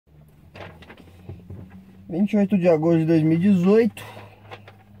28 de agosto de 2018,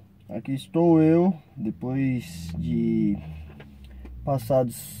 aqui estou eu, depois de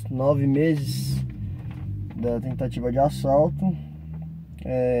passados 9 meses da tentativa de assalto.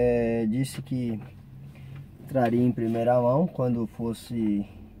 Disse que traria em primeira mão quando fosse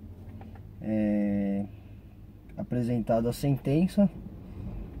apresentada a sentença,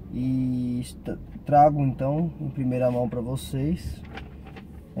 e trago então em primeira mão para vocês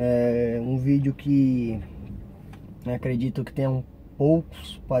um vídeo que acredito que tenham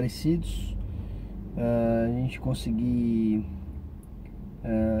poucos parecidos. A gente conseguir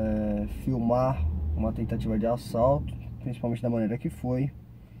filmar uma tentativa de assalto, principalmente da maneira que foi.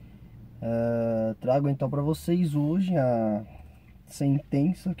 Trago então para vocês hoje a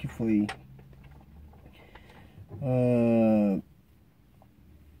sentença que foi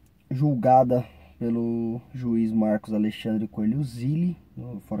julgada pelo juiz Marcos Alexandre Coelho Zilli,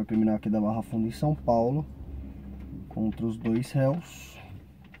 no Fórum Criminal aqui da Barra Funda, em São Paulo, contra os dois réus.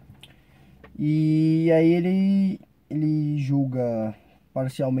 E aí ele julga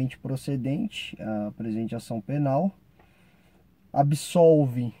parcialmente procedente a presente ação penal,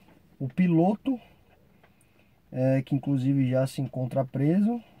 absolve o piloto, que inclusive já se encontra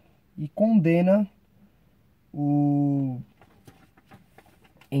preso, e condena o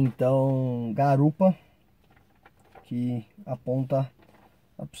então garupa que aponta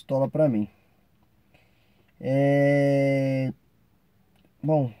a pistola para mim.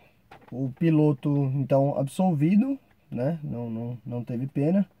 Bom, o piloto então absolvido, né? Não teve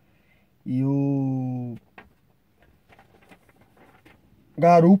pena, e o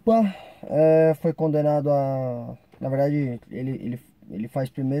garupa foi condenado a, na verdade, ele faz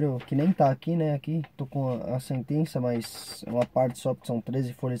primeiro, que nem tá aqui, né? Aqui tô com a sentença, mas é uma parte só, porque são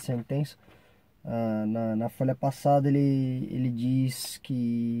 13 folhas de sentença. Na folha passada ele diz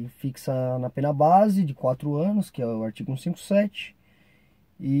que fixa na pena base de 4 anos, que é o artigo 157,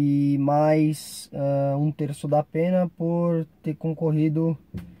 e mais 1/3 da pena por ter concorrido,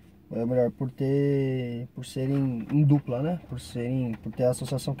 melhor, por serem em dupla, né? Por ter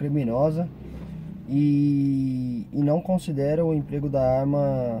associação criminosa, e não considera o emprego da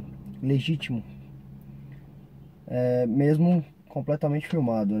arma legítimo, mesmo completamente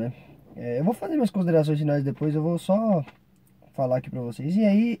filmado, né? Eu vou fazer minhas considerações finais depois, eu vou só falar aqui pra vocês. E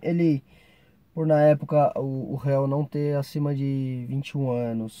aí ele, por na época o réu não ter acima de 21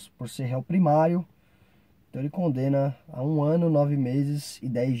 anos, por ser réu primário, então ele condena a 1 ano, 9 meses e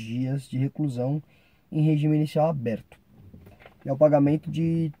 10 dias de reclusão em regime inicial aberto. E ao pagamento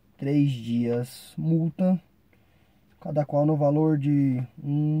de 3 dias multa, cada qual no valor de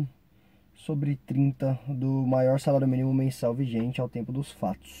 1/30 do maior salário mínimo mensal vigente ao tempo dos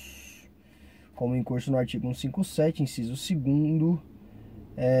fatos, como em curso no artigo 157, inciso 2º,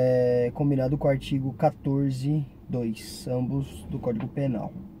 combinado com o artigo 14(2), ambos do Código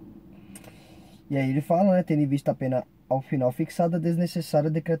Penal. E aí ele fala, né, tendo em vista a pena ao final fixada, a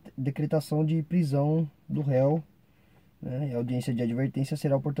desnecessária decretação de prisão do réu, né, e a audiência de advertência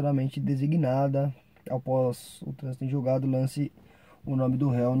será oportunamente designada após o trânsito em julgado lance o nome do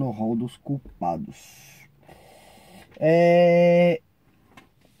réu no rol dos culpados.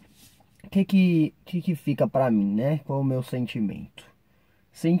 Que fica pra mim, né? Qual é o meu sentimento?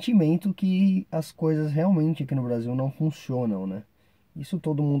 Sentimento que as coisas realmente aqui no Brasil não funcionam, né? Isso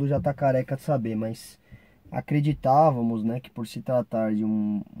todo mundo já tá careca de saber, mas acreditávamos, né, que por se tratar de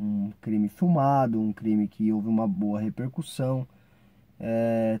um crime filmado, um crime que houve uma boa repercussão,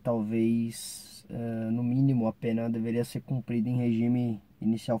 talvez, no mínimo, a pena deveria ser cumprida em regime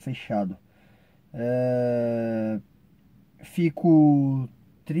inicial fechado. Fico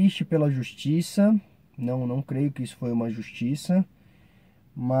triste pela justiça, não creio que isso foi uma justiça,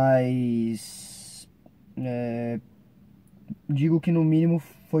 mas digo que no mínimo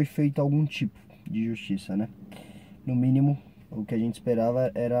foi feito algum tipo de justiça, né? No mínimo, o que a gente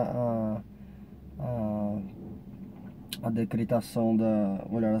esperava era a decretação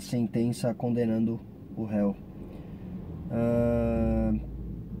a sentença condenando o réu.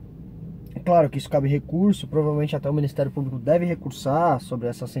 É claro que isso cabe recurso, provavelmente até o Ministério Público deve recursar sobre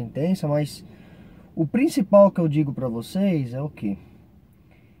essa sentença, mas o principal que eu digo para vocês é o que?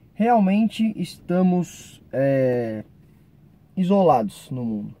 Realmente estamos isolados no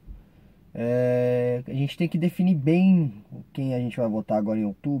mundo. A gente tem que definir bem quem a gente vai votar agora em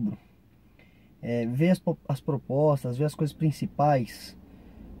outubro, ver as propostas, ver as coisas principais,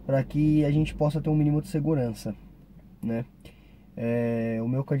 para que a gente possa ter um mínimo de segurança, né? O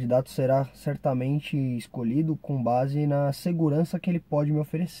meu candidato será certamente escolhido com base na segurança que ele pode me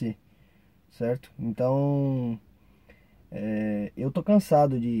oferecer, certo? Então eu tô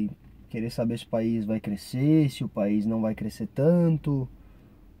cansado de querer saber se o país vai crescer, se o país não vai crescer tanto,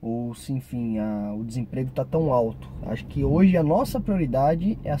 ou se, enfim, o desemprego está tão alto. Acho que hoje a nossa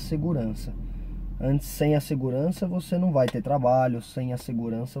prioridade é a segurança. Antes, sem a segurança, você não vai ter trabalho, sem a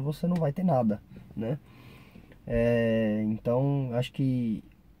segurança, você não vai ter nada, né? Então, acho que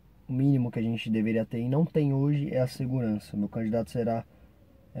o mínimo que a gente deveria ter e não tem hoje é a segurança. Meu candidato será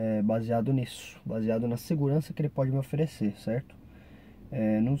baseado nisso, baseado na segurança que ele pode me oferecer, certo?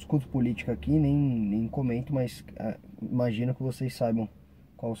 Não discuto política aqui, nem comento, mas imagino que vocês saibam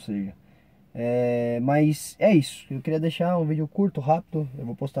qual seja. Mas é isso, eu queria deixar um vídeo curto, rápido. Eu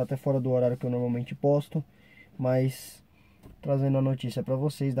vou postar até fora do horário que eu normalmente posto, mas trazendo a notícia para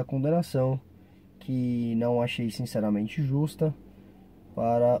vocês da condenação, que não achei sinceramente justa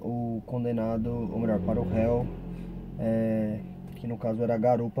para o condenado, ou melhor, para o réu, que no caso era a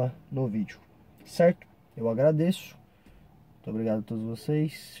garupa no vídeo, certo? Eu agradeço, muito obrigado a todos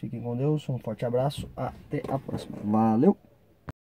vocês, fiquem com Deus, um forte abraço, até a próxima, valeu!